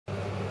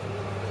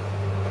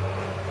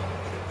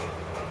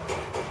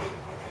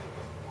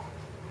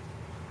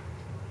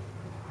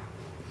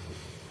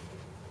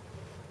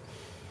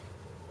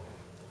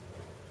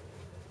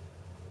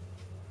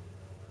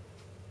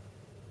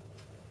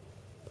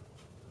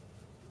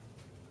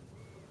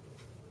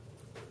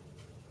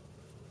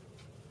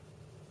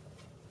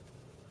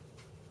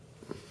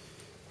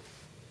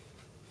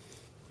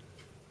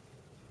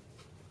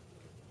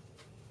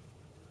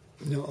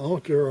Now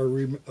out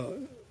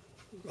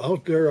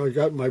there I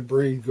got my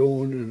brain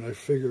going and I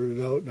figured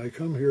it out, and I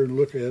come here and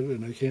look at it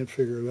and I can't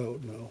figure it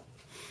out now.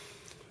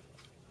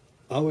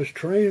 I was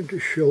trying to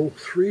show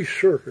 3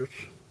 circuits,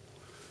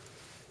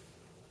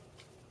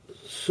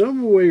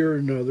 some way or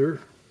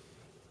another.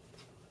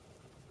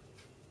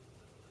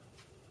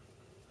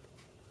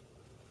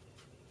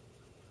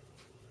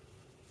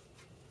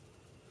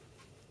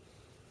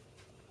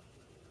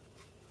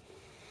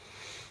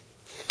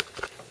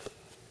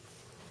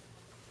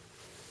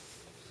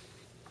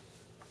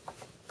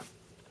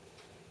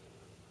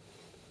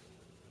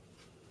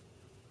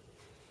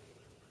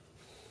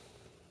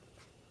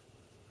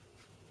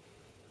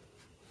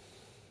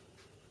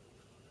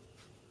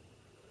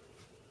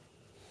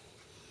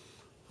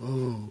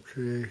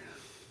 Okay.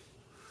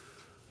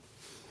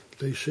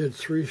 They said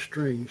 3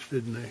 strings,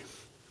 didn't they?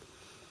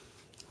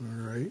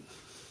 All right.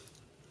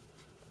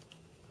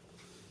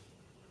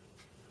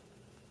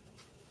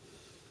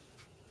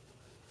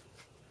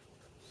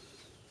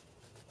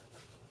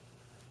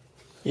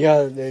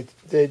 Yeah,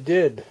 they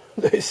did.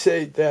 They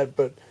say that,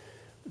 but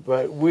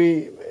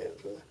we,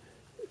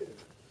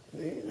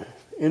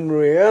 in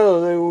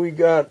reality, we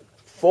got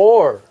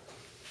 4.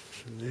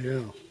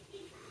 Yeah.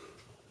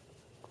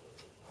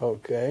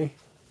 Okay.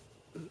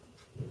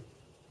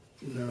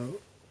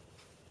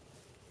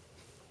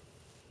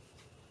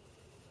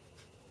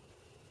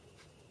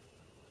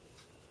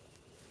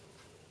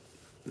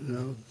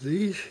 Now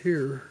these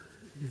here,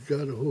 you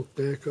got to hook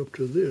back up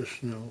to this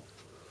now.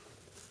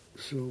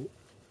 So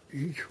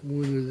each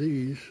one of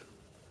these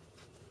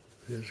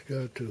has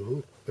got to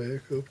hook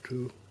back up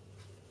to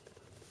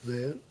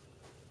that.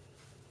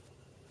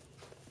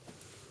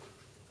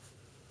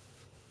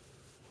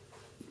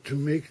 To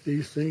make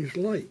these things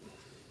light.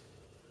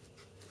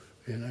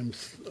 And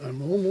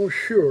I'm almost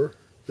sure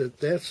that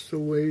that's the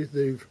way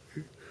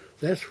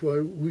that's why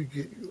we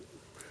get,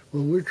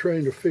 when we're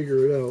trying to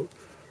figure it out,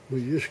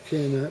 we just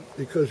cannot,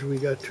 because we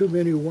got too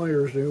many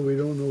wires there, we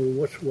don't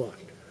know what's what.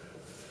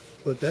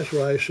 But that's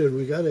why I said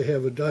we got to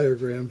have a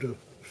diagram to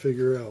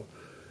figure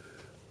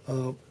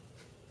out.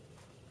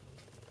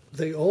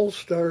 They all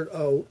start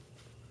out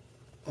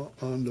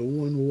on the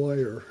one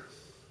wire.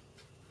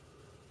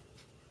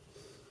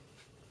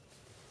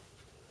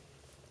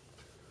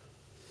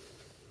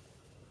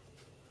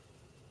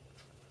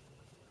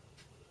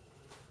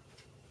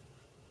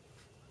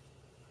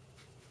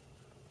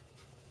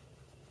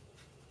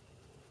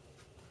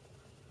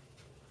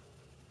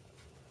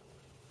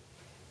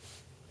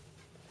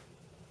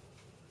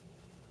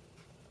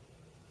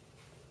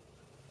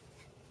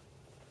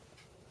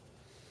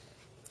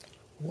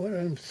 What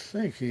I'm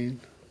thinking,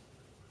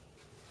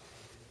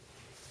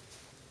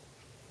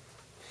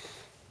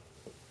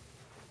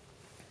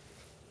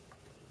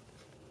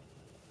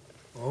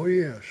 oh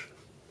yes,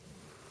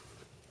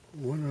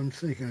 what I'm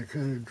thinking, I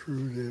kind of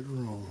drew that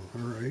wrong.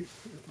 All right,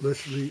 let's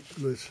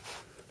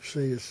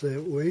say it's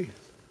that way.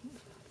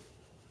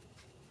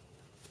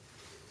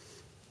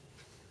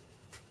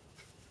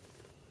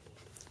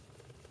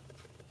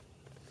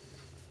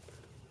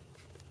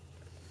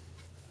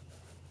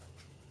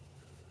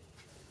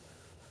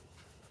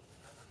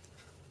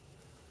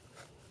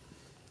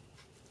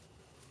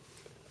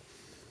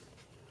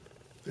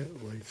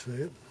 That lights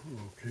that,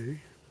 okay.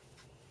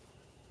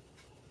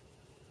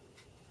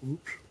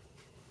 Oops,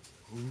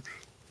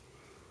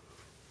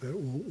 that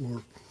won't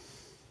work.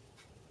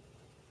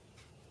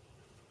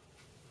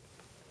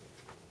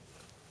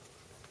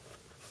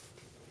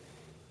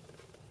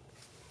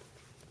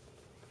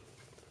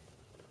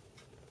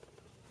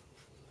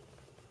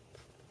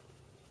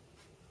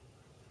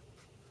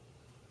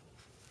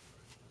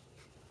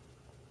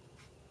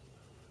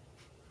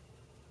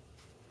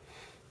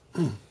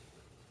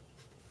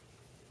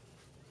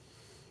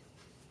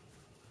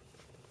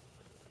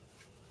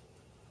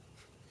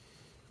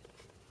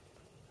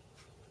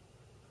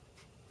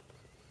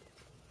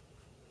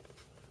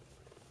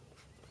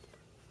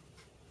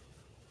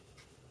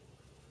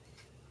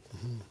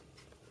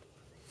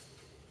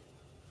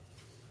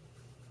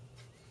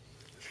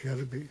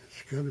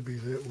 It's got to be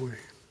that way.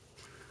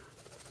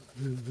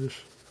 This,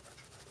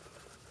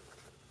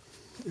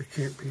 it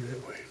can't be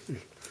that way.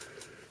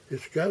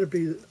 It's got to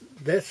be,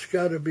 that's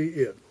got to be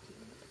it.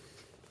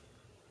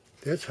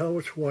 That's how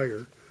it's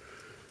wired.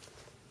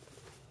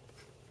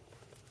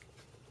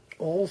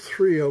 All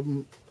 3 of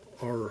them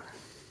are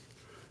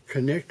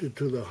connected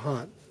to the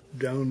hot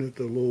down at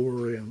the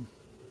lower end.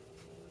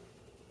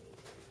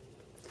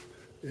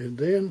 And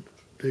then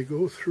they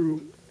go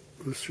through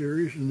the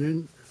series, and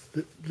then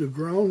the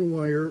ground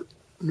wire,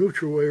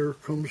 neutral wire,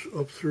 comes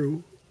up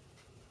through,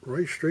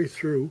 right straight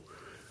through,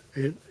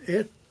 and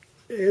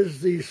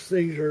as these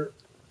things are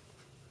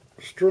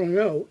strung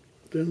out,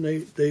 then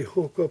they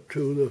hook up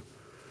to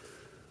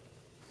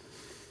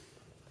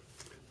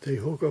the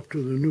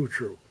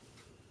neutral.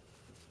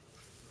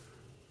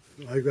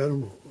 I got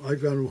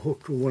them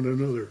hooked to one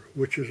another,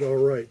 which is all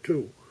right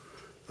too.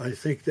 I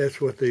think that's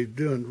what they've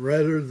done,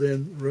 rather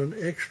than run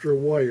extra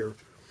wire.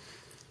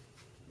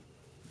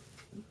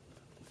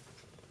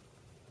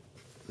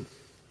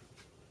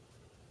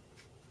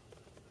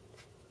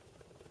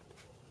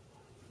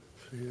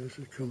 See, as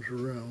it comes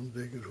around,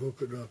 they could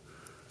hook it up.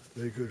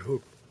 They could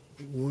hook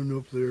one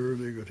up there,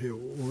 they could hit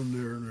one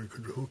there, and they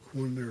could hook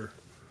one there.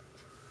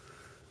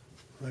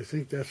 I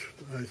think that's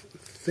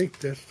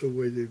the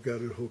way they've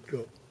got it hooked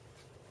up.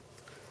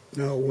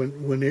 Now,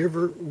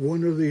 whenever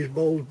one of these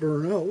bulbs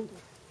burn out,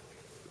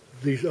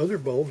 these other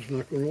bulbs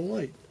not going to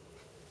light.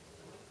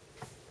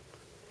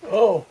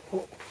 Oh,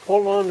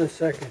 hold on a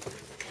second.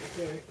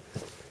 Okay.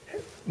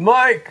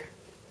 Mike!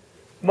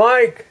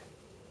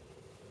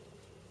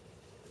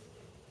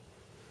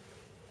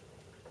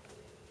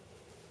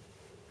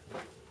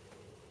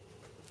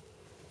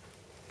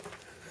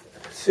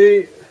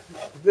 See,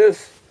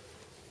 this,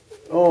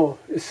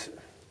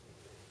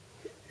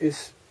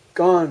 it's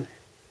gone.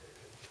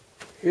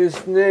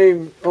 His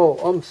name,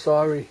 I'm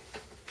sorry.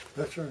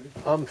 That's right.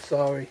 I'm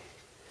sorry.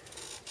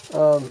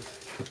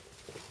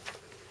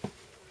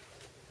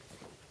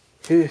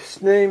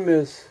 His name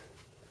is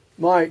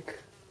Mike.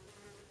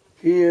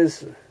 He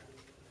is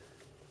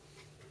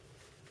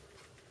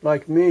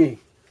like me.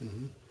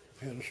 Mm-hmm.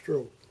 Had a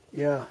stroke.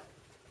 Yeah.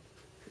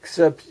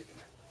 Except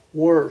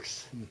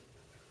worse.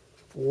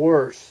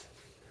 Worse.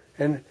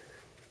 And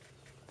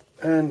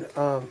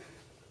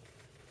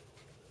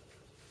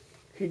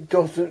he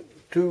doesn't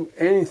do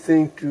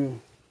anything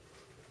to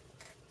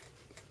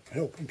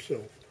Help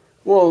himself.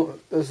 Well,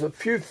 there's a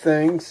few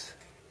things,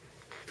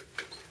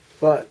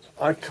 but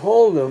I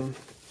told him,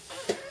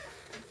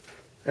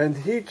 and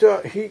he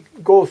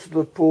goes to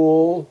the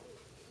pool,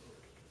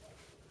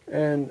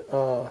 and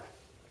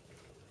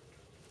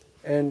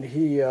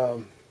he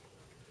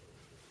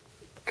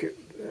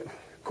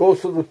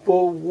goes to the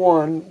pool.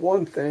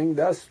 One thing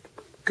that's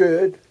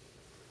good,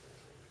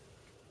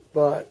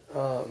 but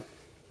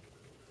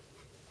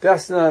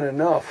that's not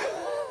enough.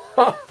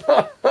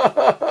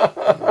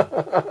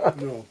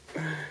 No.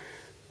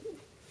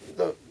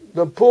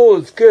 The pool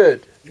is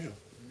good.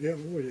 Yeah,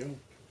 well, yeah.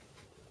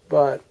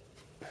 But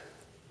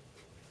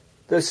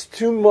there's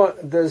too much.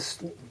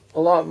 There's a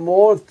lot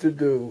more to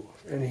do,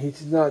 and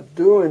he's not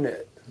doing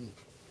it.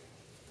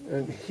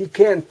 And he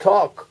can't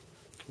talk.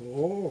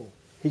 Oh.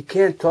 He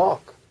can't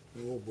talk.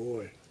 Oh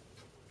boy.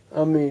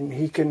 I mean,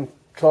 he can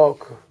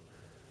talk.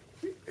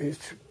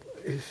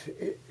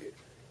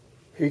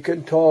 He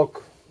can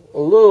talk a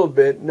little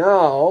bit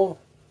now.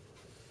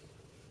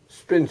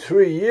 It's been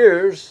 3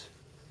 years,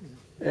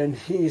 and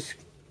he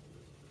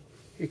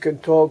can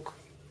talk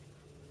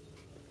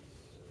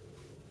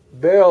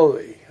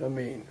barely. I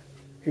mean,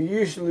 he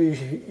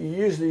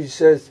usually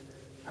says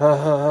ha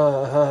ha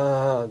ha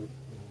ha ha,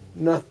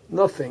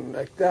 nothing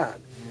like that.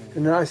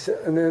 And I said,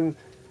 and then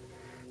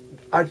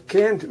I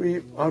don't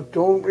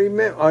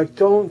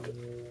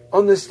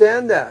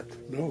understand that.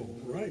 No,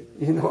 right.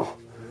 You know,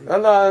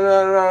 no.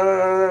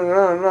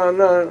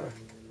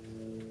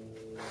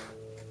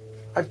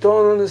 I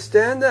don't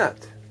understand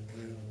that.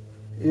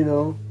 You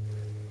know.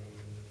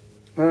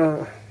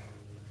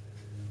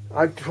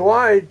 I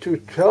tried to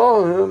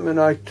tell him, and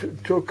I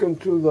took him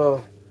to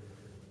the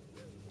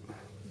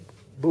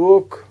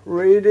book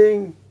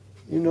reading.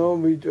 You know,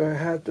 we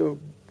had the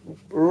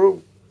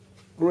book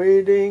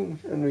reading,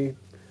 and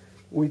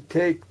we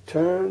take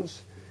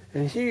turns.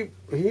 And he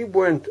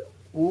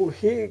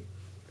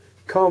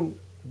come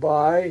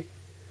by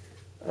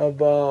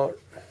about,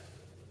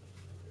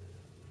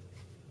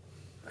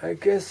 I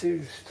guess it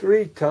was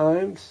 3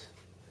 times,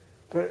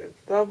 but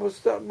that was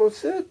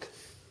it.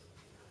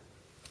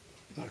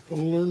 Not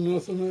going to learn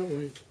nothing that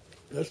way.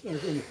 That's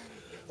not going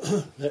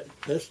to.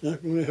 That's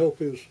not going to help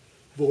his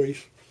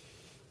voice.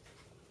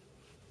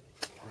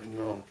 I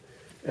know.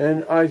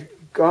 And I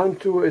gone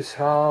to his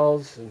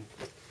house, and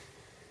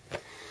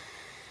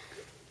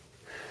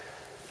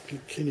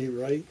Can he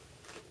write?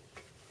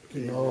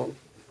 Can no. He write?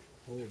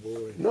 Oh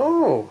boy.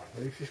 No,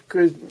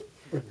 because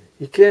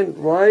he can't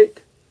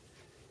write.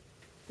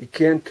 He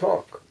can't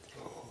talk.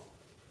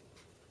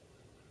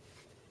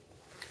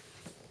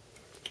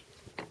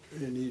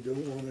 And he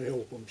don't want to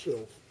help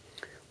himself.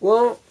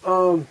 Well,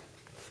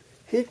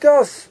 he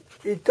does,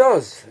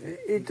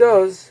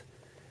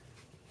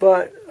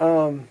 but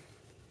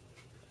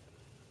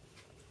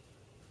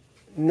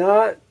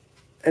not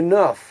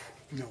enough.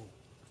 No.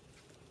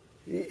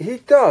 He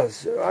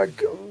does.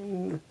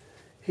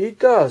 He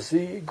does.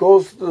 He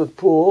goes to the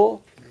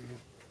pool,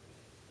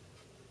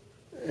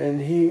 and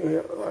he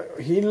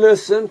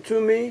listened to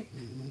me,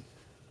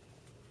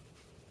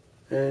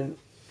 and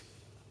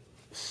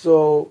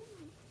so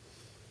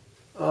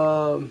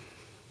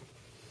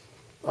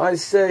I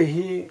say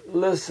he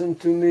listened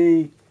to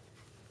me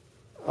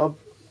up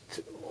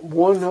to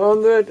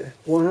 100.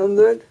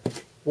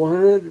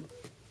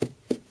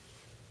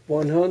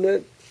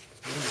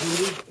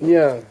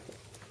 Yeah.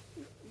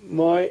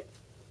 My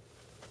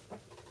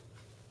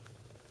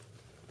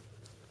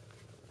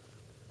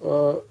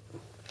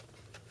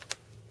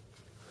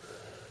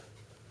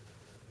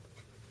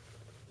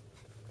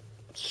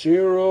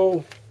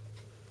zero,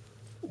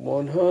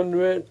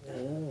 100.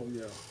 Oh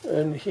yeah.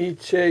 And he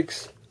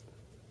takes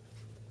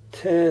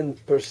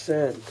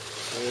 10%.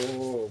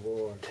 Oh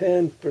boy.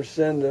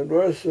 10%. The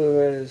rest of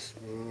it is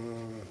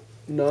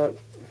not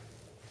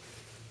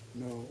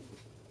No,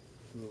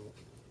 no.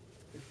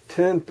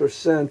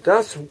 10%.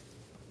 That's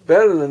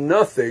better than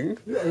nothing.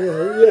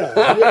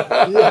 Yeah.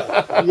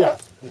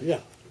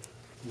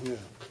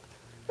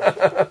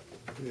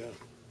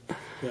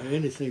 Yeah,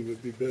 anything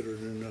would be better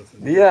than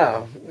nothing.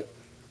 Yeah,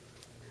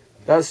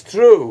 that's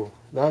true.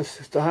 I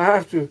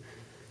have to,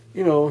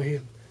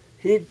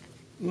 he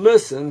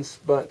listens,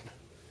 but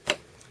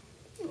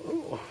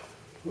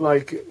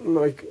like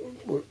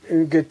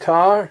in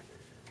guitar,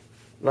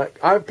 like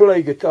I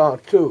play guitar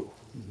too.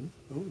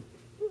 Oh.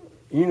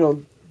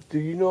 Do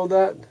you know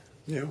that?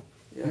 Yeah.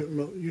 Yeah.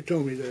 You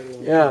told me that a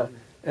long Yeah, time.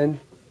 and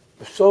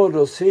so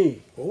does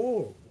he.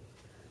 Oh.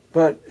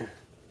 But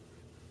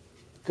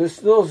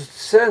there's no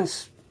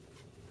sense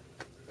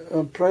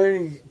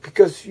playing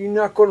because you're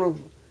not going to.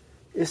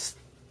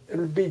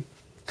 It'll be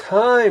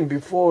time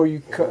before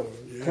you cut.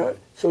 Yeah.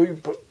 So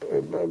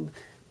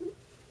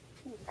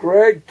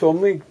Greg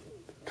told me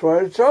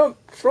try to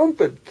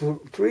trumpet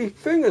 3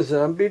 fingers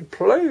and I'd be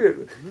playing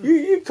it.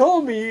 You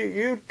told me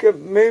you get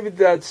maybe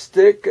that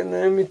stick and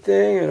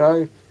everything,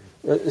 and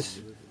it's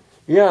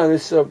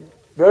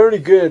very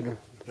good.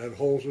 That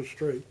holds it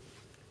straight.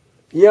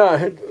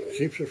 Yeah,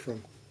 Keeps it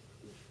from.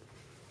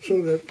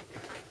 So that,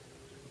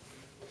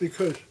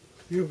 because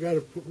you've got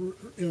to,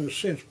 in a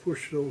sense,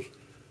 push those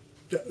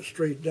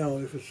straight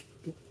down.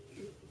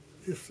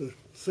 If the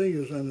thing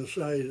is on the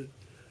side,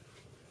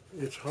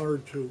 it's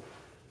hard to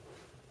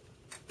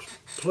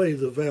play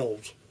the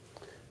valves.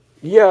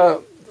 yeah.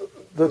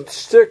 The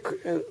stick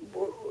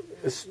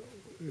is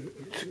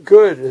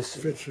good.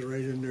 Fits it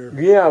right in there.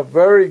 Yeah,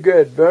 very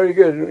good, very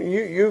good.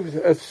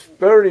 It's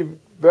very,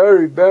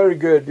 very, very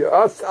good.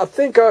 I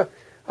think I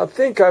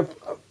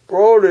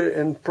wrote it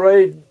and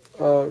played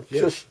Yes.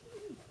 just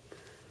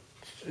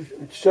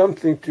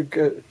something to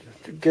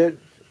get,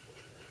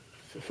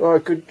 so I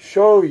could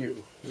show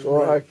you.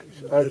 So Right.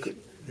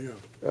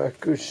 I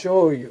could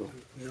show you.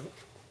 Yeah.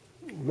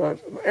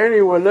 But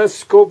anyway,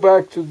 let's go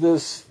back to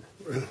this.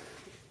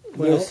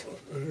 Well,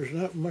 there's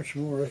not much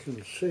more I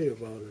can say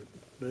about it.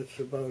 That's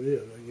about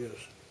it, I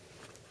guess.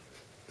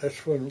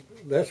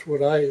 That's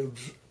what I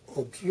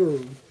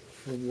observed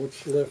from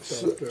what's left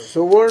out there.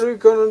 So what are we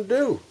gonna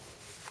do?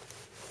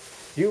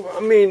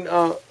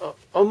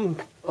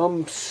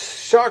 I'm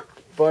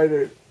shocked by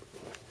this.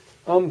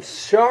 I'm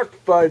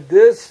shocked by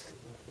this.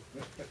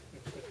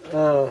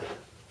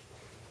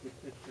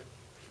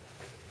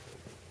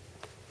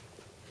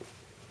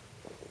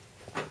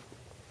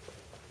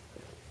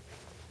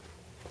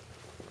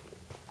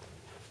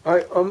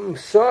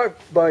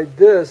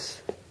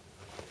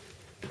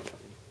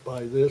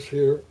 By this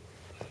here,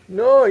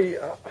 No,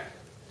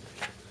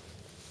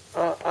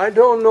 I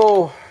don't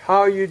know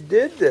how you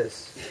did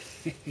this.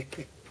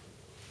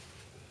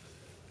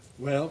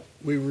 well,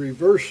 we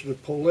reversed the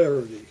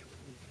polarity,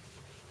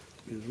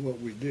 is what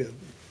we did.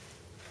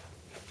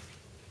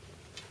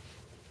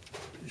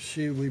 You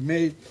see, we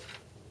made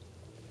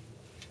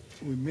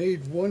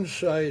one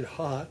side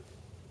hot.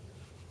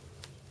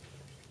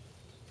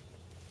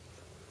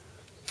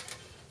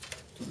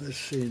 Let's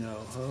see now,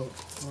 how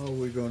are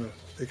we going to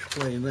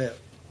explain that?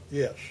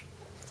 Yes.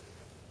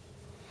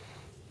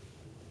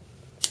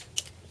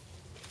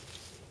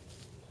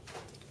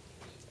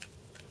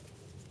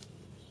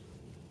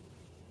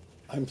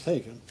 I'm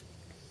thinking.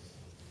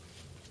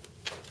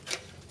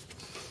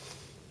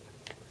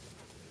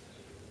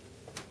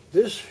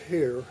 This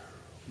here,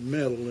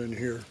 metal in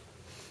here,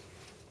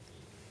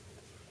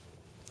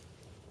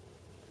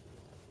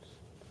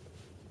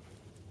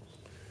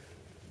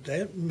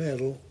 that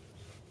metal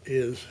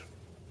is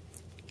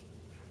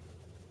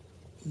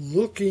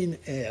looking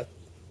at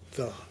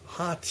the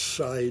hot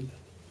side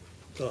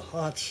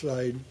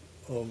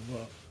of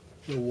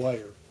the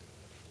wire.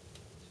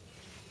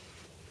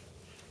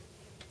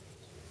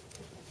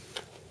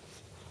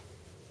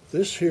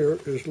 This here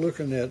is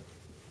looking at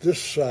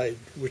this side,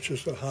 which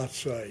is the hot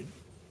side.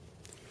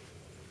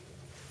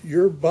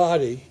 Your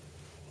body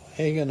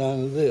hanging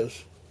on to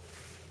this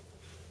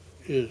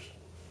is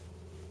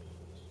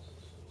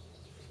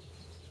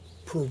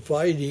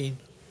providing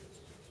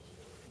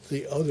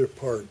the other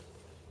part,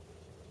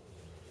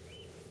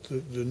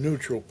 the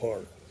neutral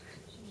part.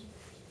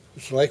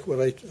 It's like what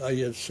I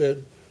had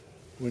said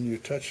when you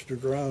touch the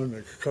ground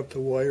and cut the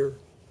wire.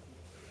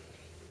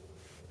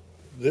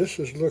 This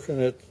is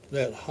looking at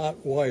that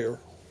hot wire,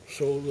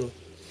 so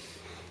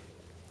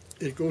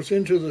it goes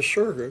into the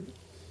circuit,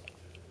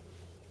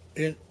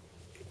 and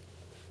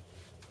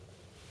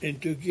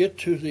to get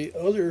to the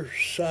other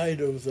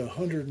side of the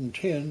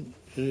 110,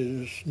 it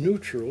is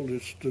neutral,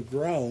 it's the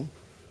ground,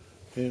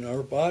 and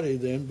our body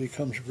then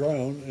becomes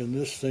ground, and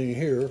this thing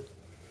here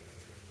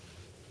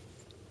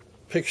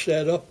picks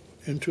that up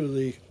into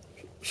the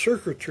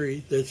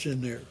circuitry that's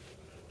in there,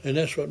 and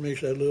that's what makes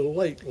that little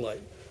light.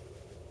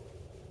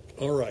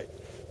 All right.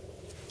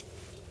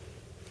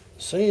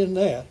 Saying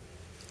that,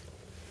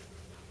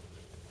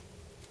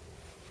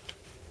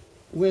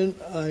 when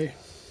I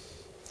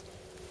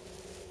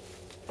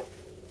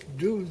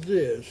do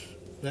this,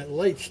 that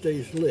light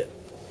stays lit.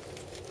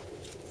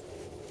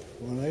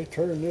 When I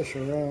turn this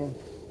around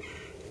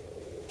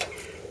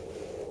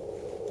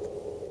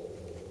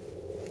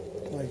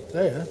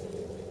There,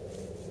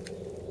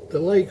 the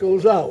light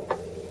goes out.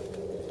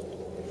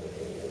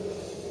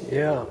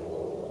 Yeah.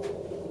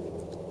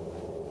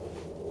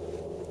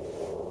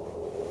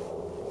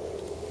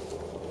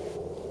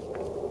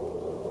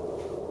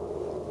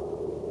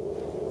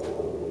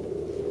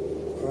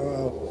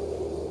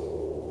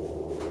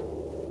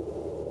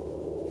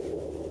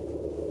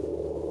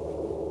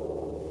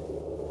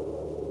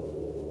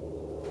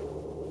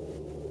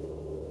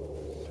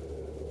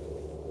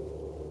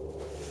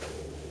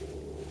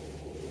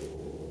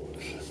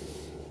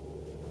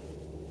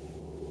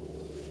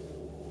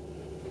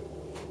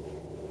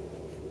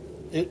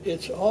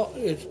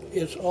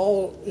 It's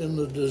all in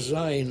the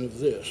design of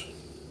this,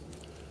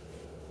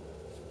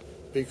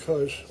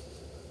 because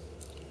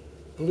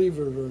believe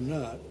it or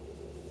not,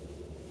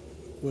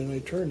 when they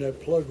turn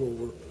that plug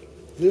over,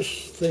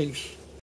 this thinks